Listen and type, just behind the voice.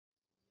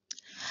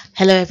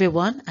Hello,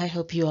 everyone. I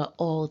hope you are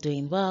all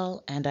doing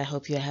well, and I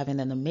hope you're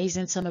having an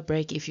amazing summer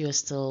break if you're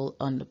still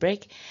on the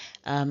break,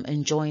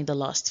 enjoying the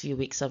last few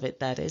weeks of it,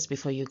 that is,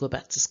 before you go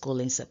back to school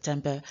in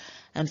September.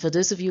 And for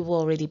those of you who are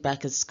already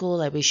back at school,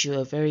 I wish you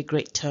a very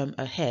great term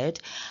ahead,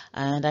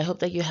 and I hope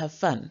that you have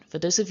fun. For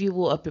those of you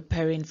who are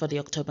preparing for the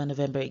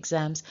October-November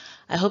exams,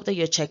 I hope that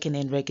you're checking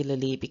in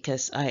regularly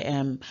because I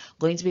am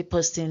going to be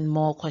posting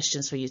more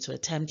questions for you to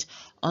attempt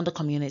on the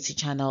community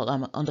channel,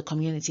 on the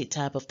community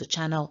tab of the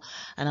channel,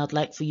 and I'd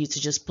like for you to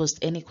just post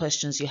any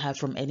questions you have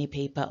from any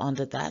paper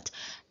under that,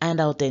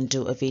 and I'll then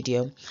do a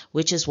video,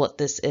 which is what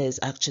this is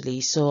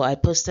actually. So I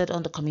posted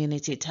on the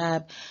community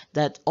tab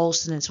that all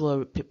students who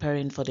are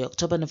preparing for the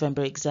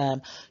October-November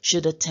exam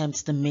should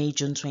attempt the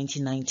May-June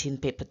 2019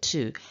 paper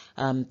 2.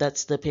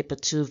 That's the paper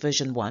 2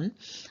 version 1.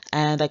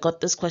 And I got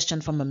this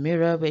question from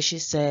Amira where she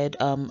said,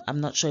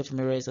 I'm not sure if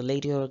Amira is a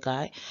lady or a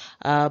guy,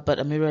 but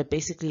Amira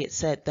basically it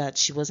said that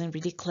she wasn't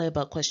really clear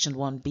about question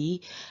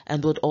 1B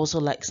and would also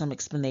like some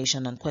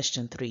explanation on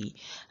question 3.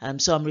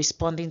 So I'm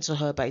responding to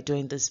her by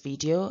doing this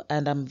video,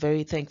 and I'm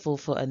very thankful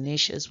for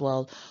Anish as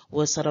well, who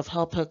has sort of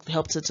helped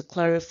her to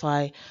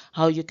clarify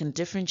how you can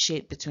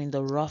differentiate between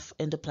the rough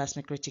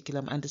endoplasmic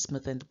reticulum and the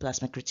smooth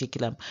endoplasmic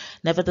reticulum.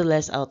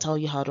 Nevertheless, I'll tell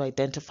you how to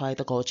identify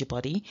the Golgi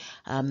body,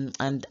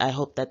 and I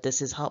hope that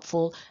this is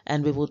helpful,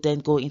 and we will then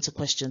go into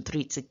question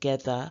 3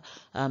 together,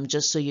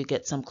 just so you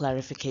get some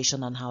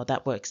clarification on how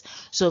that works.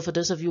 So for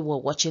those of you who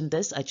are watching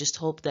this, I just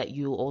hope that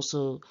you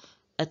also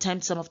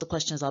attempt some of the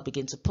questions I'll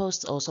begin to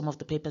post, or some of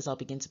the papers I'll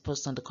begin to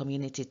post on the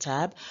community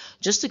tab,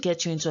 just to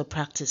get you into a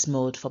practice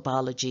mode for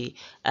biology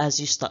as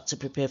you start to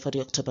prepare for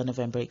the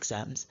October-November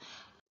exams.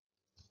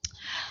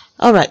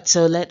 All right,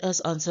 so let us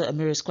answer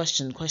Amira's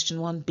question. Question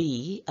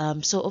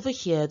 1B. So over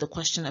here, the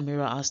question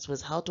Amira asked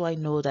was, how do I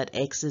know that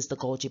X is the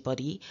Golgi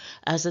body,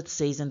 as it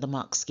says in the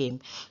mark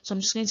scheme? So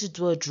I'm just going to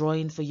do a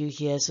drawing for you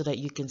here so that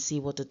you can see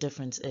what the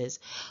difference is.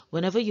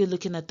 Whenever you're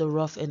looking at the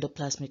rough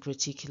endoplasmic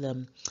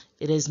reticulum,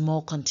 it is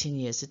more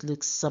continuous. It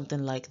looks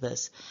something like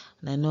this.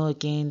 And I know,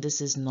 again,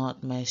 this is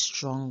not my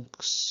strong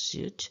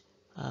suit.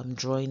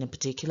 Drawing in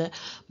particular,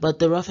 but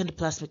the rough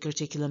endoplasmic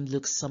reticulum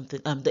looks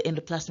something, the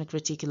endoplasmic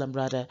reticulum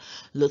rather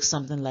looks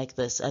something like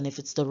this. And if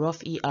it's the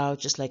rough ER,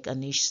 just like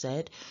Anish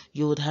said,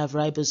 you would have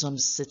ribosomes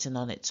sitting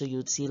on it, so you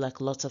would see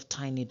like lots of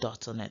tiny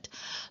dots on it.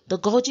 The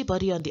Golgi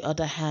body, on the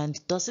other hand,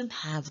 doesn't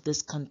have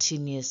this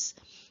continuous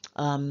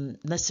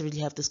necessarily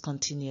have this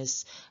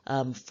continuous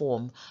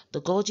form.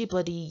 The Golgi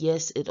body,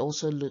 yes, it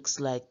also looks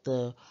like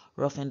the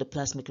rough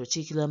endoplasmic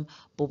reticulum,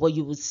 but what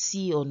you would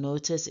see or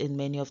notice in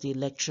many of the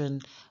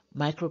electron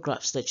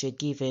micrographs that you're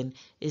given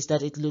is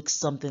that it looks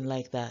something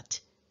like that.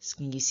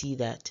 Can you see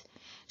that?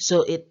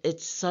 So it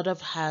sort of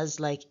has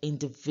like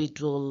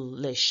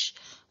individual-ish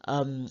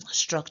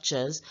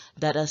structures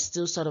that are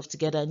still sort of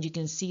together, and you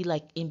can see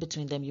like in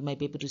between them you might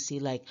be able to see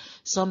like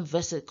some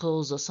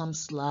vesicles or some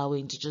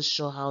sloughing to just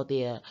show how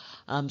they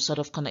are sort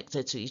of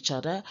connected to each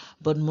other.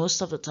 But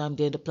most of the time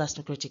the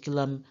endoplasmic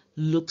reticulum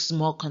looks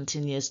more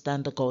continuous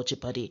than the Golgi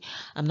body.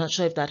 I'm not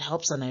sure if that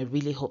helps, and I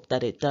really hope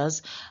that it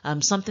does.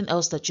 Something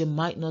else that you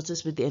might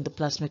notice with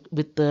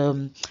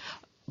the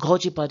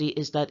Golgi body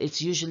is that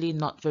it's usually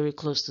not very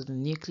close to the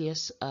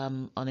nucleus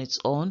on its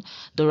own.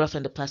 The rough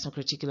endoplasmic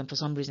reticulum for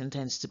some reason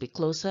tends to be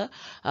closer,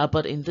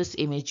 but in this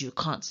image you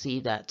can't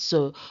see that.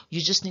 So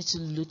you just need to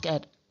look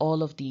at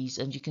all of these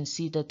and you can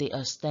see that they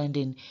are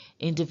standing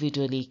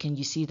individually. Can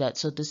you see that?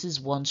 So this is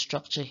one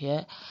structure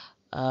here.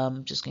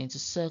 I'm just going to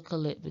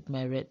circle it with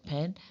my red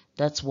pen.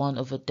 That's one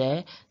over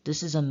there.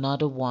 This is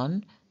another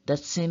one that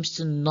seems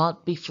to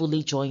not be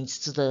fully joined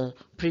to the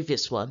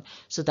previous one.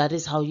 So that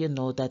is how you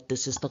know that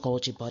this is the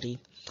Golgi body.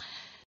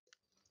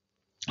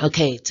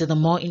 Okay, to the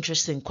more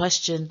interesting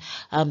question.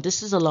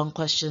 This is a long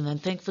question,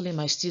 and thankfully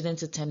my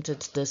students attempted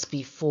this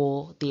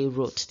before they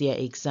wrote their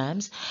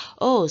exams.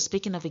 Oh,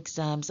 speaking of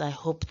exams, I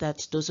hope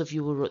that those of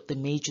you who wrote the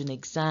May-June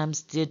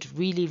exams did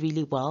really,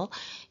 really well.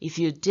 If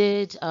you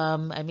did,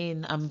 I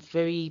mean, I'm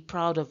very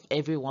proud of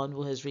everyone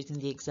who has written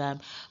the exam,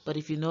 but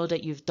if you know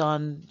that you've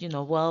done,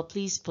 well,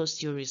 please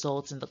post your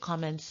results in the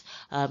comments.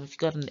 If you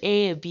got an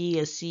A, a B,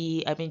 a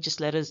C, I mean, just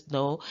let us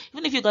know.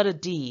 Even if you got a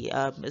D,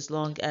 as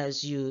long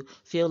as you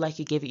feel like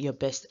you gave it your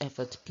best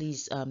effort,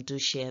 please do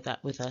share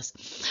that with us.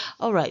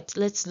 All right,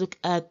 let's look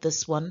at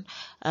this one.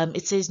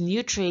 It says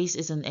Nutrace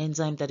is an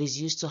enzyme that is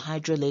used to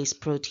hydrolase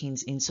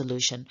proteins in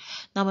solution.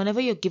 Now, whenever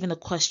you're given a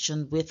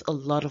question with a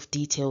lot of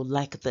detail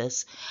like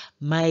this,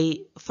 my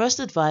first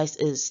advice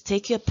is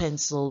take your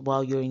pencil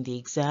while you're in the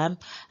exam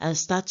and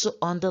start to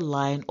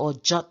underline or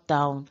jot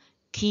down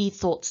key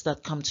thoughts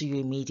that come to you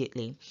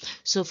immediately.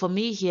 So for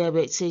me here,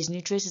 where it says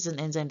Nutrace is an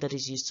enzyme that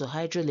is used to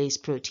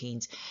hydrolyze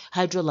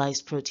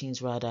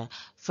proteins rather,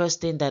 first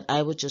thing that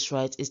I would just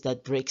write is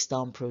that breaks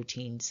down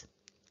proteins.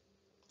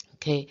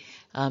 Okay,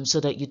 so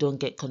that you don't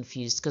get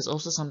confused. Because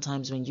also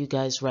sometimes when you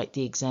guys write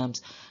the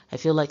exams, I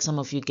feel like some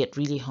of you get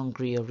really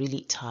hungry or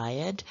really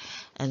tired,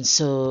 and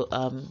so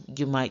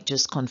you might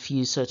just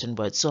confuse certain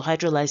words. So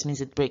hydrolyze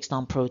means it breaks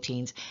down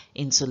proteins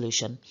in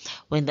solution.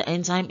 When the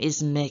enzyme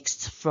is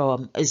mixed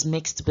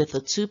with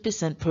a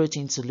 2%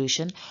 protein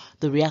solution,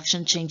 the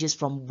reaction changes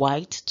from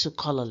white to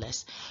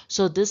colorless.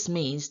 So this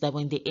means that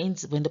when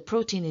the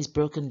protein is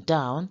broken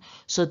down,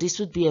 so this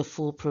would be a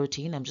full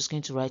protein. I'm just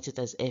going to write it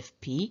as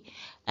FP,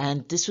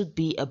 and this would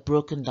be a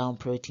broken down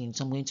protein.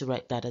 So I'm going to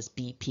write that as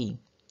BP.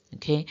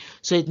 Okay,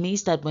 so it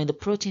means that when the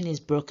protein is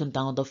broken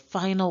down, the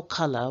final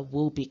color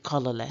will be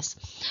colorless.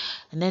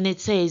 And then it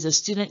says a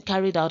student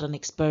carried out an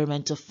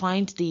experiment to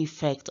find the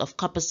effect of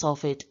copper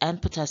sulfate and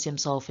potassium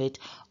sulfate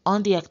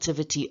on the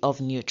activity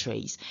of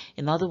neutrase.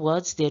 In other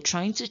words, they're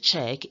trying to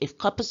check if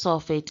copper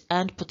sulfate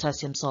and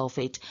potassium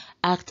sulfate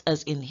act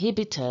as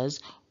inhibitors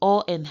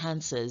or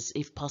enhancers,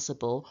 if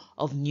possible,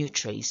 of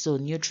neutrase. So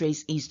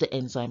neutrase is the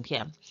enzyme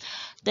here.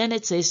 Then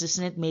it says the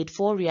student made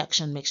 4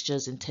 reaction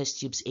mixtures in test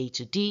tubes A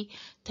to D.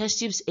 Test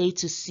tubes A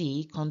to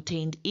C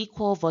contained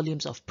equal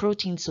volumes of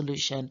protein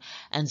solution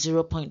and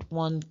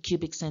 0.1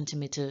 cubic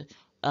centimeter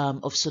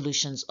of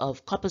solutions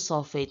of copper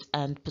sulfate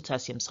and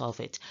potassium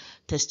sulfate.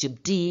 Test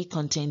tube D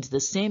contained the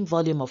same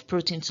volume of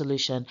protein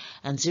solution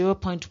and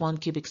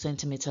 0.1 cubic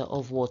centimeter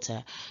of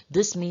water.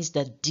 This means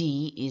that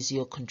D is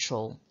your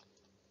control.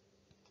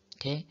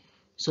 Okay,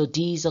 so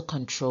D is a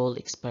control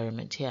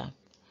experiment here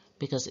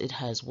because it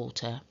has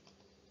water.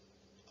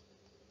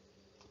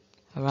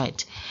 All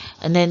right,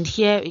 and then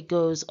here it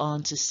goes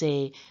on to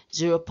say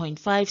 0.5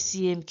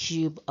 cm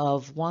cube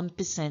of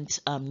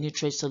 1%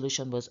 neutrase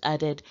solution was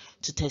added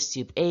to test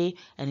tube A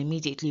and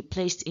immediately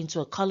placed into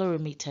a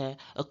colorimeter.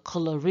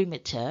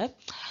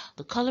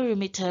 The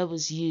colorimeter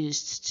was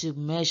used to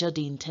measure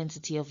the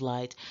intensity of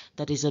light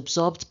that is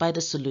absorbed by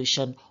the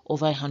solution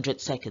over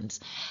 100 seconds.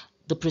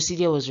 The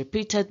procedure was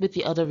repeated with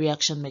the other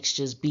reaction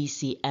mixtures B,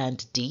 C,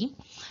 and D,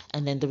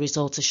 and then the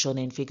results are shown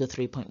in figure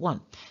 3.1.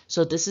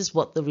 So this is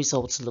what the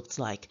results looked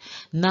like.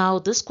 Now,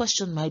 this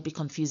question might be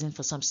confusing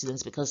for some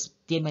students because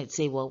they might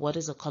say, well, what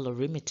is a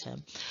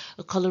colorimeter?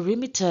 A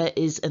colorimeter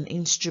is an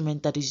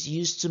instrument that is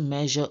used to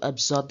measure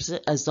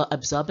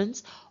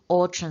absorbance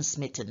or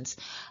transmittance.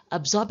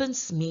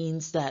 Absorbance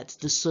means that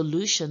the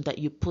solution that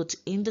you put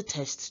in the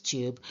test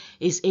tube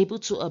is able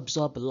to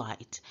absorb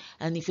light.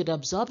 And if it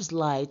absorbs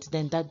light,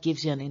 then that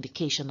gives you an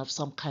indication of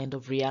some kind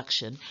of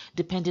reaction,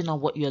 depending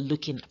on what you're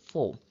looking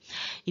for.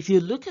 If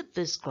you look at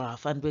this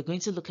graph, and we're going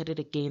to look at it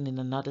again in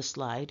another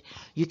slide,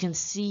 you can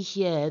see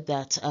here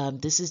that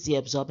this is the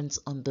absorbance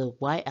on the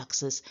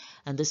y-axis,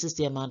 and this is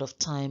the amount of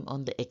time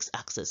on the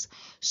x-axis.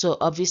 So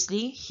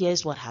obviously,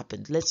 here's what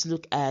happened. Let's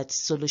look at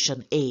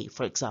solution A,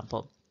 for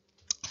example.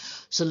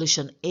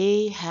 Solution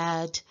A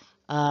had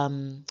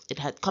it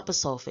had copper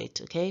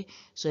sulfate. Okay,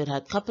 so it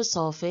had copper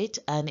sulfate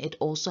and it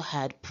also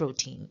had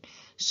protein.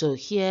 So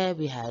here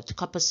we had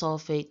copper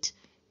sulfate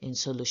in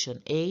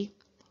solution A.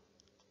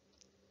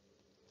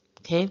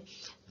 Okay,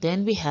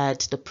 then we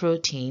had the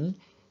protein,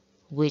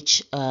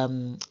 which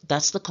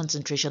that's the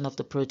concentration of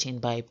the protein,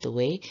 by the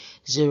way,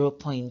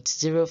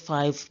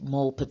 0.05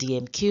 mole per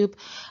dm cube.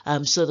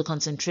 So the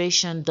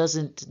concentration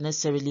doesn't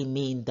necessarily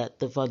mean that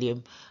the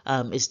volume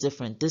is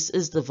different. This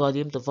is the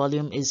volume. The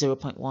volume is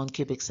 0.1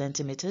 cubic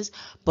centimeters,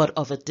 but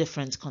of a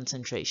different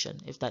concentration,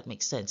 if that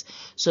makes sense.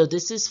 So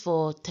this is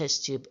for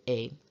test tube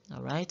A.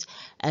 All right,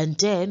 and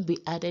then we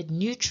added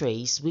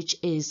neutrase, which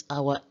is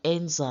our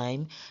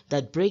enzyme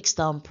that breaks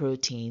down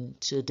protein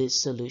to this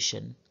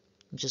solution.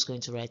 I'm just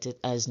going to write it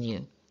as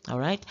new. All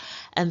right,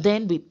 and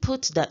then we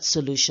put that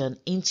solution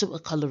into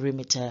a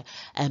colorimeter,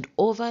 and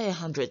over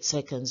 100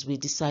 seconds we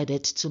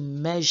decided to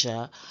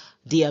measure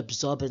the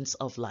absorbance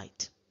of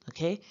light.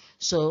 Okay,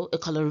 so a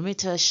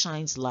colorimeter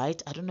shines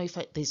light. I don't know if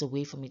there's a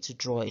way for me to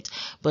draw it,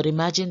 but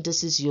imagine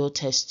this is your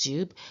test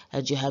tube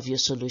and you have your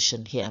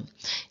solution here.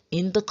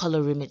 In the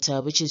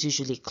colorimeter, which is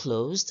usually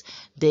closed,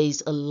 there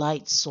is a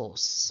light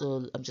source.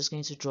 So I'm just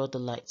going to draw the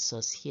light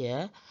source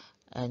here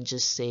and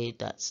just say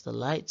that's the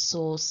light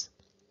source.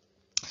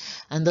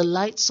 And the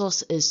light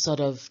source is sort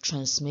of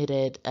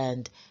transmitted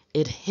and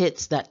it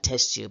hits that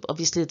test tube.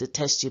 Obviously the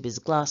test tube is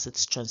glass,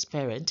 it's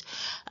transparent,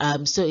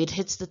 so it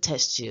hits the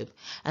test tube,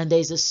 and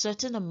there's a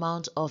certain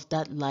amount of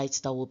that light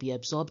that will be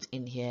absorbed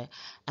in here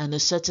and a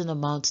certain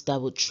amount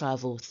that will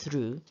travel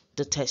through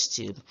the test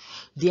tube.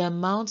 The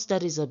amount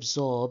that is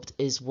absorbed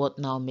is what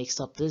now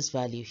makes up this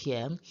value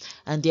here,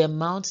 and the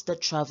amount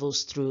that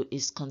travels through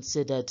is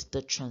considered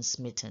the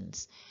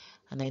transmittance.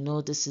 And I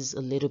know this is a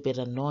little bit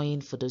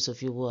annoying for those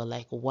of you who are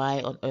like,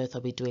 why on earth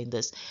are we doing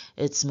this?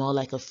 It's more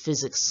like a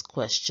physics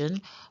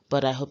question,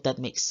 but I hope that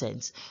makes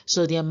sense.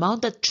 So the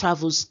amount that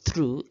travels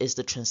through is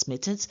the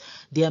transmittance.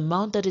 The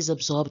amount that is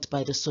absorbed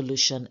by the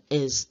solution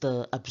is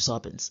the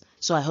absorbance.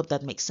 So I hope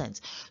that makes sense.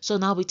 So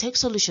now we take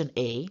solution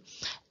A,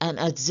 and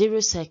at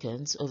 0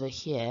 seconds over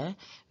here,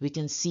 we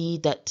can see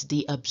that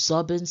the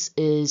absorbance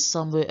is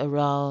somewhere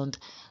around,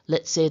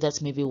 let's say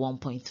that's maybe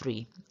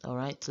 1.3. All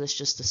right, let's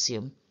just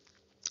assume.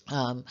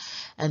 um,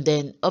 and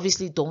then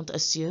obviously don't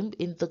assume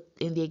in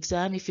the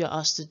exam if you're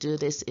asked to do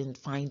this in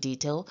fine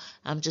detail.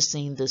 I'm just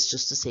saying this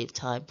just to save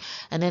time.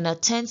 And then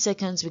at 10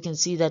 seconds we can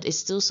see that it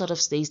still sort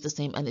of stays the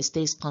same and it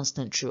stays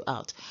constant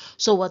throughout.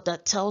 So what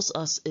that tells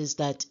us is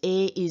that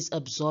A is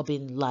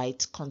absorbing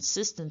light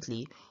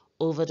consistently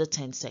over the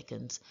 10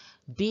 seconds.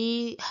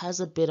 B has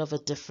a bit of a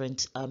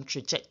different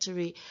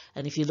trajectory,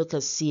 and if you look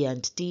at C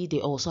and D, they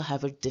also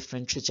have a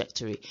different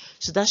trajectory.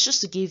 So that's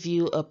just to give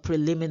you a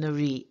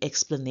preliminary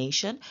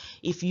explanation.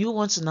 If you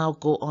want to now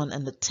go on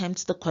and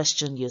attempt the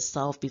question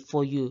yourself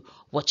before you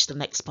watch the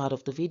next part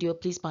of the video,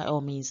 please by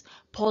all means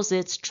pause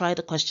it, try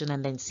the question,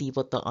 and then see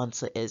what the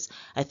answer is.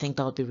 I think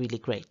that would be really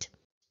great.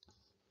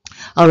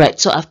 All right,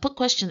 so I've put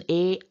question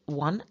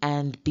A1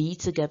 and B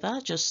together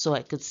just so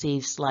I could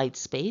save slide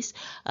space,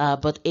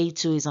 but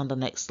A2 is on the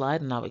next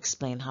slide and I'll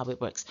explain how it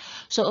works.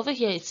 So over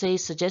here it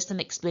says suggest and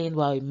explain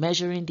why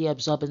measuring the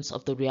absorbance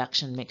of the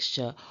reaction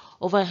mixture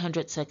over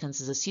 100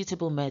 seconds is a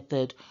suitable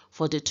method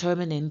for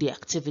determining the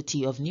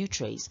activity of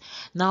Nutrace.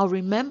 Now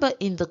remember,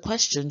 in the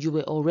question you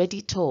were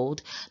already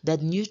told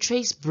that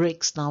Nutrace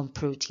breaks down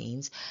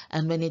proteins,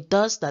 and when it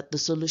does that, the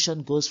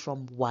solution goes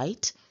from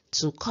white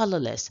to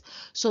colorless.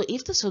 So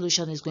if the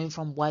solution is going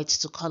from white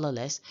to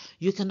colorless,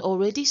 you can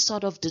already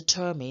sort of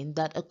determine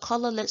that a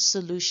colorless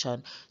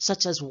solution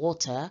such as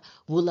water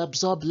will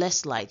absorb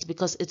less light,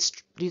 because it's,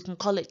 you can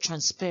call it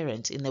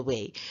transparent in a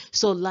way.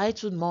 So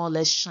light would more or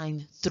less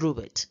shine through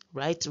it,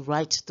 right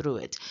through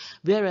it.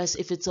 Whereas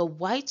if it's a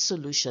white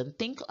solution,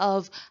 think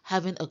of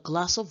having a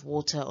glass of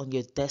water on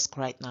your desk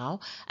right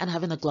now and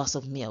having a glass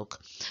of milk.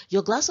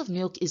 Your glass of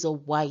milk is a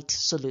white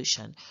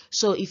solution.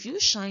 So if you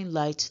shine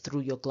light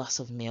through your glass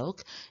of milk,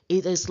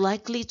 it is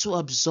likely to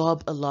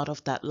absorb a lot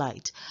of that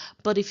light.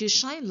 But if you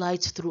shine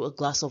light through a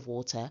glass of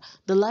water,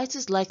 the light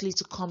is likely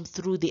to come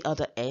through the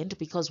other end,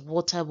 because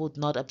water would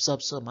not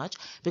absorb so much,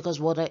 because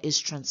water is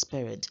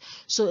transparent.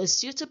 So a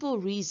suitable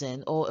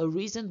reason, or a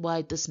reason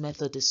why this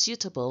method is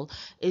suitable,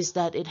 is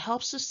that it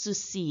helps us to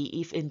see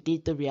if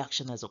indeed the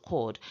reaction has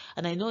occurred.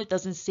 And I know it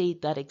doesn't say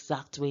that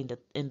exact way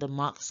in the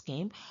mark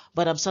scheme,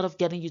 but I'm sort of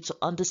getting you to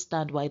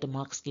understand why the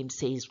mark scheme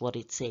says what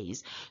it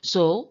says.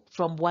 So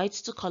from white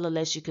to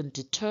colorless, you can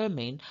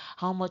determine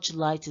how much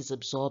light is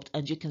absorbed,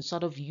 and you can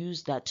sort of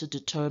use that to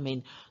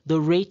determine the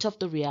rate of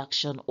the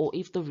reaction, or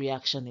if the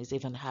reaction is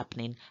even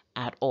happening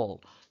at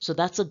all. So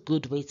that's a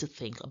good way to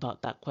think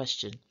about that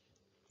question.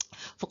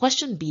 For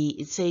question B,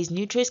 it says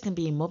Nutrace can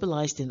be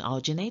immobilized in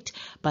alginate.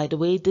 By the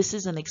way, this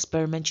is an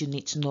experiment you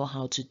need to know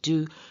how to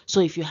do.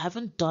 So if you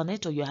haven't done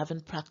it or you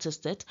haven't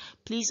practiced it,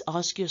 please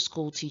ask your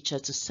school teacher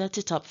to set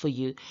it up for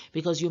you,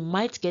 because you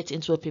might get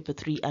into a paper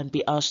 3 and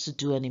be asked to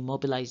do an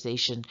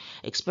immobilization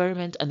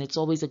experiment, and it's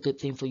always a good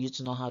thing for you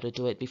to know how to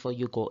do it before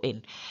you go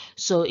in.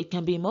 So it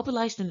can be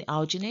immobilized in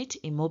alginate.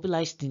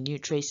 Immobilized in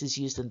Nutrace is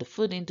used in the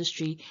food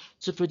industry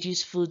to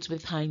produce foods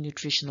with high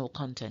nutritional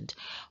content.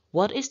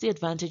 What is the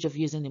advantage of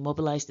using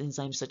immobilized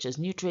enzymes such as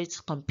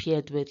Nutrace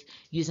compared with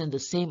using the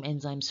same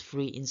enzymes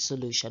free in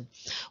solution?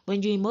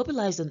 When you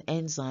immobilize an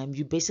enzyme,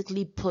 you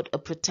basically put a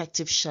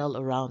protective shell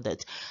around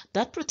it.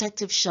 That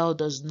protective shell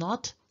does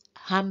not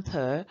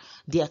hamper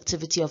the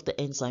activity of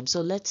the enzyme. So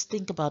let's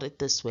think about it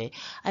this way.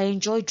 I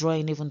enjoy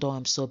drawing even though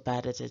I'm so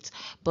bad at it.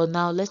 But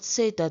now let's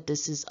say that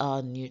this is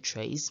our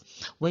Nutrace.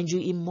 When you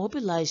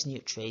immobilize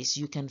Nutrace,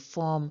 you can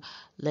form,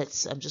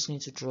 I'm just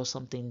going to draw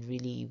something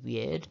really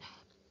weird.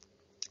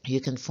 You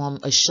can form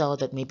a shell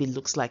that maybe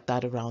looks like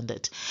that around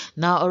it.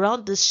 Now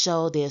around this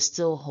shell there are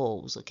still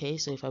holes, okay?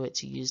 So if I were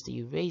to use the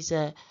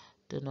eraser,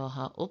 don't know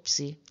how,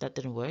 oopsie, that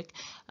didn't work.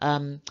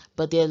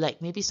 But they're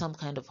like maybe some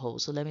kind of hole.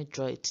 So let me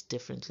draw it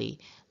differently.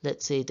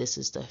 Let's say this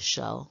is the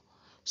shell.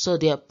 So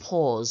they are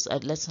pores,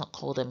 let's not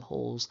call them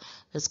holes,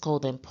 let's call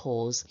them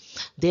pores.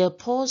 They are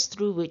pores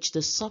through which the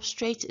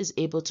substrate is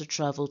able to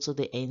travel to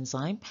the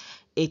enzyme.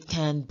 It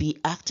can be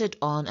acted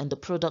on and the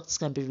products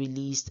can be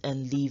released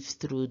and leave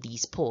through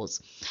these pores.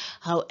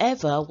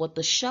 However, what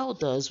the shell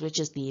does, which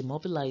is the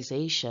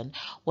immobilization,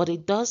 what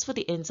it does for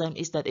the enzyme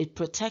is that it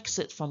protects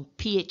it from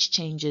pH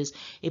changes,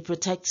 it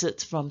protects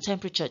it from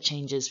temperature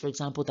changes, for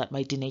example, that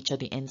might denature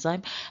the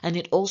enzyme, and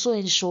it also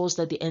ensures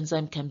that the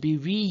enzyme can be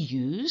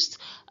reused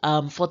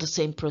for the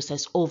same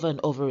process over and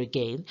over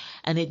again,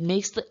 and it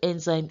makes the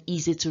enzyme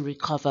easy to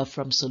recover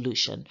from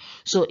solution.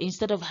 So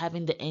instead of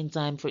having the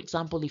enzyme, for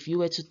example, if you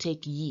were to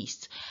take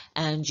yeast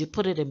and you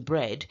put it in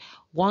bread,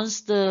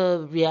 once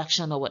the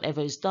reaction or whatever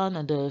is done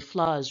and the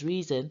flour is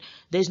risen,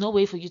 there's no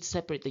way for you to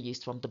separate the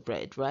yeast from the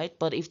bread, right?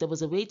 But if there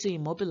was a way to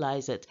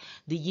immobilize it,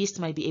 the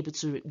yeast might be able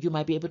to, you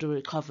might be able to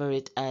recover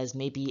it as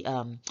maybe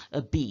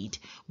a bead,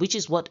 which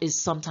is what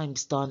is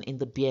sometimes done in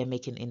the beer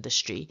making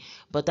industry.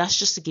 But that's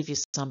just to give you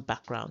some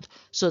background.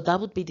 So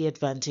that would be the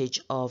advantage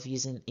of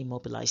using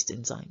immobilized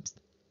enzymes.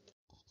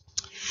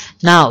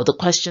 Now, the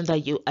question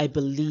that I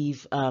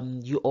believe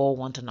you all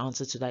want an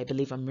answer to, that I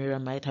believe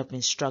Amira might have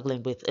been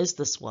struggling with, is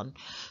this one.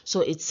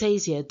 So it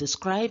says here,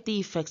 describe the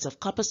effects of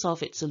copper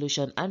sulfate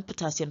solution and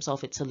potassium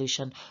sulfate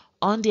solution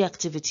on the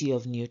activity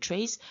of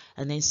neutrase,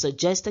 and then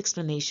suggest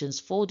explanations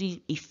for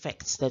the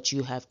effects that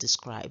you have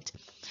described.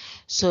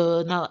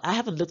 So now I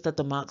haven't looked at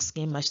the mark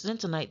scheme. My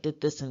student tonight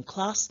did this in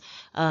class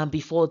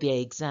before their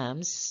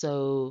exams,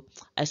 so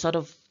I sort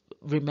of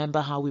remember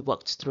how we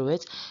walked through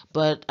it,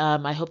 but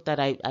I hope that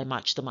I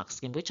match the mark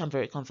scheme, which I'm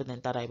very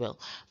confident that I will.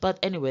 But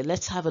anyway,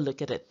 let's have a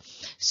look at it.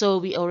 So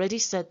we already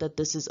said that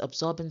this is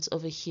absorbance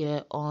over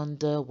here on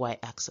the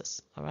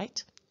y-axis. All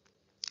right,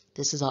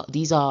 these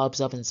are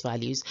absorbance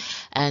values,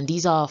 and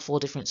these are 4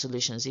 different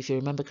solutions. If you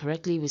remember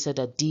correctly, we said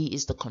that D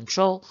is the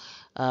control,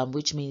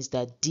 which means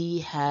that D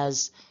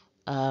has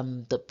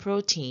the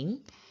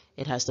protein.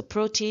 It has the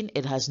protein,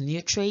 it has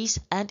neutrase,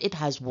 and it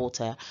has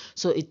water.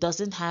 So it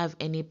doesn't have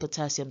any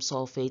potassium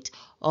sulfate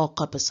or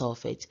copper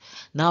sulfate.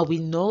 Now we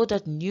know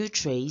that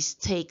neutrase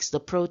takes the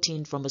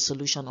protein from a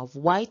solution of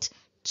white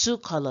to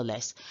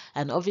colorless,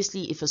 and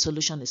obviously if a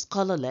solution is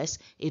colorless,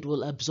 it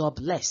will absorb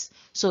less.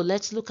 So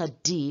let's look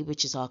at D,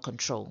 which is our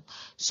control.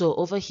 So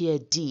over here,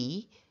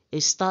 D,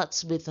 it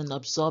starts with an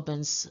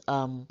absorbance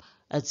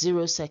at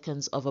 0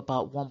 seconds of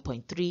about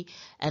 1.3,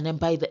 and then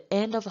by the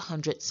end of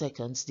 100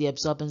 seconds the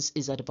absorbance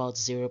is at about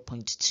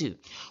 0.2,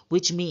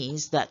 which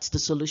means that the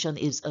solution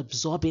is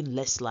absorbing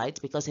less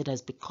light because it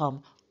has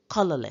become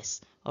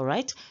colorless. All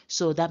right,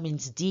 so that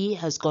means D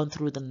has gone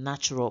through the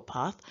natural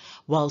path,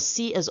 while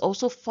C has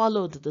also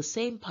followed the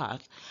same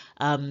path,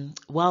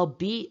 while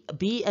B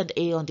and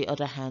A on the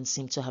other hand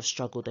seem to have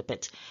struggled a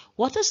bit.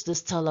 What does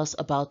this tell us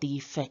about the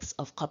effects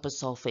of copper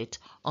sulfate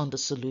on the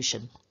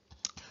solution?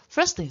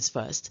 First things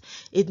first,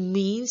 it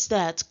means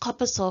that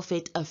copper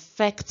sulfate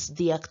affects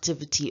the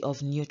activity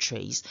of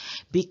neutrase,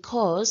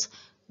 because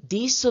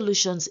these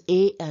solutions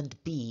A and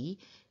B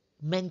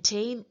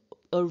maintain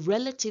a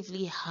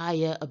relatively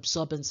higher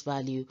absorbance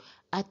value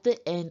at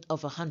the end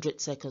of 100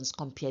 seconds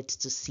compared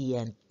to C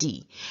and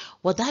D.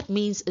 What that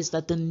means is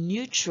that the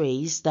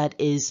neutrase that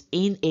is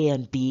in A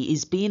and B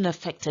is being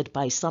affected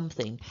by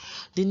something.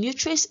 The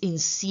neutrase in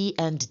C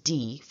and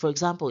D, for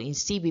example, in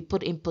C we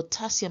put in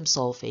potassium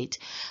sulfate,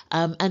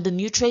 and the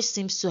neutrase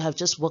seems to have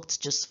just worked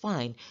just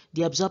fine.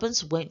 The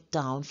absorbance went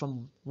down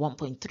from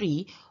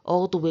 1.3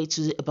 all the way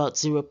to about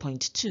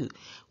 0.2,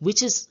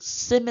 which is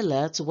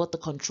similar to what the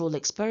control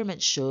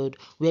experiment showed,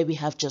 where we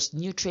have just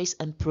neutrase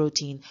and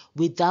protein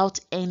without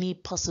any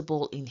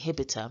possible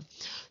inhibitor.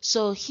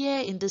 So here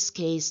in this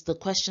case, the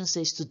question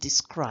says to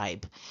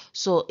describe.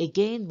 So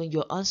again, when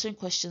you're answering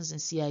questions in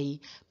CIE,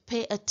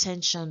 pay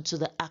attention to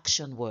the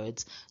action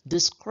words.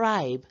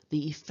 Describe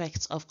the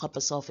effects of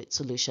copper sulfate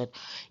solution.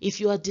 If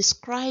you are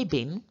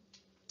describing,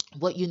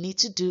 what you need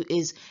to do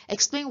is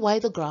explain why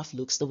the graph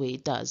looks the way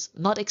it does.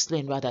 Not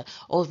explain, rather,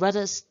 or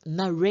rather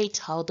narrate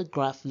how the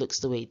graph looks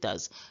the way it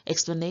does.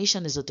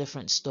 Explanation is a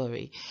different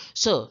story.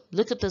 So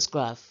look at this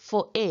graph.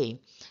 For A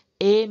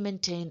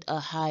maintained a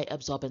high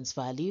absorbance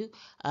value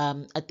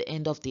at the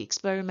end of the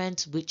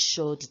experiment, which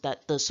showed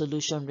that the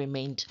solution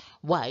remained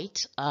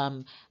white,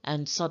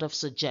 and sort of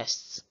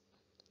suggests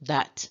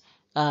that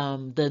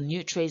the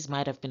neutrase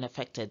might have been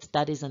affected.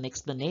 That is an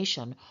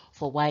explanation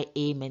for why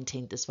A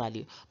maintained this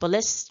value. But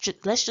let's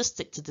just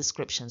stick to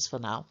descriptions for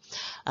now.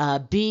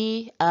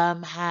 B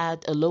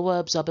had a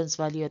lower absorbance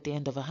value at the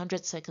end of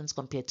 100 seconds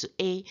compared to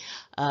A,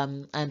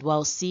 and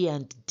while C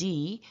and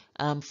D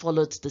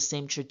followed the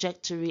same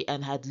trajectory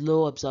and had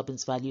low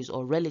absorbance values,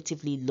 or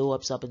relatively low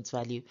absorbance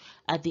value,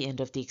 at the end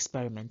of the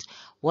experiment.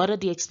 What are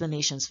the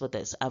explanations for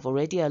this? I've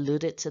already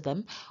alluded to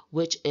them,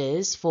 which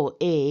is for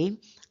A,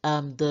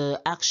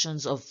 the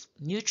actions of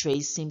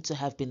neutrase seem to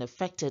have been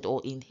affected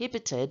or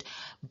inhibited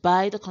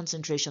by the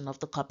concentration of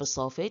the copper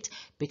sulfate,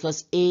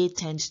 because A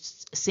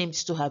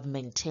seems to have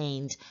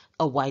maintained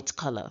a white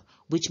color,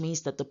 which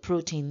means that the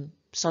protein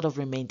sort of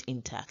remained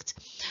intact.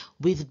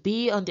 With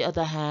B, on the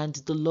other hand,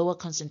 the lower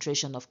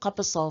concentration of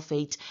copper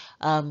sulfate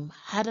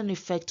had an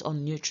effect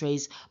on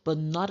neutrase, but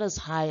not as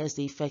high as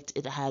the effect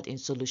it had in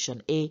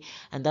solution A,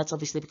 and that's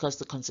obviously because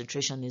the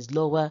concentration is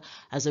lower.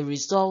 As a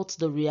result,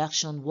 the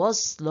reaction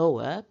was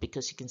slower,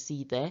 because you can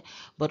see there,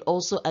 but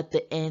also at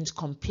the end,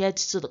 compared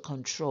to the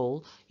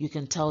control, you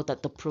can tell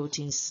that the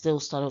protein still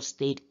sort of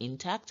stayed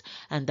intact,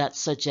 and that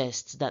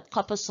suggests that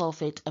copper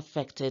sulfate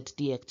affected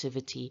the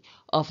activity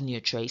of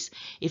neutrase.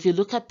 If you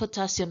look at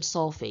potassium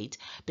sulfate,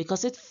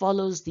 because it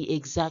follows the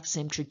exact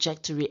same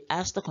trajectory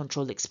as the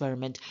control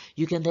experiment,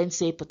 you can then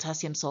say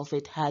potassium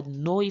sulfate had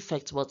no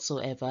effect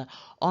whatsoever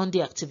on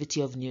the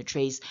activity of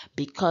neutrase,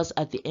 because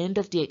at the end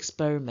of the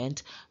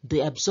experiment, the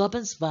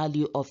absorbance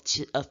value of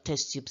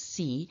test tube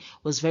C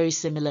was very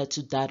similar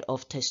to that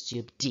of test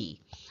tube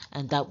D,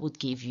 and that would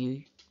give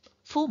you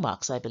full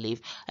marks, I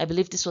believe. I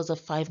believe this was a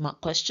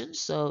 5-mark question,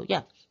 so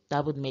yeah,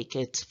 that would make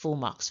it full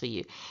marks for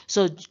you.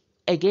 So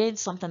again,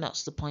 something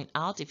else to point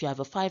out, if you have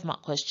a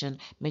 5-mark question,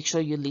 make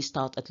sure you list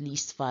out at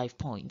least 5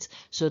 points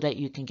so that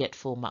you can get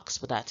full marks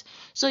for that.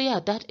 So yeah,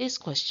 that is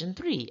question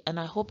 3, and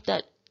I hope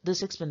that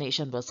this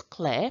explanation was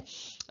clear,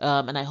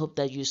 and I hope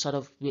that you sort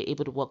of were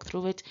able to walk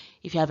through it.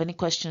 If you have any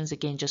questions,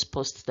 again, just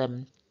post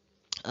them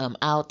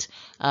out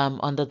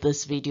under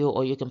this video,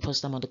 or you can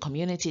post them on the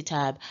community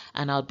tab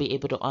and I'll be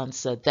able to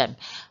answer them.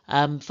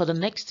 For the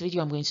next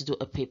video, I'm going to do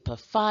a paper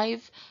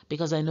 5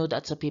 because I know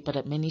that's a paper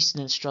that many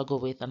students struggle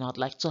with, and I'd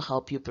like to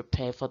help you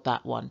prepare for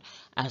that one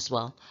as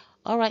well.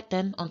 All right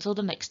then, until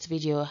the next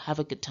video, have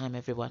a good time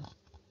everyone.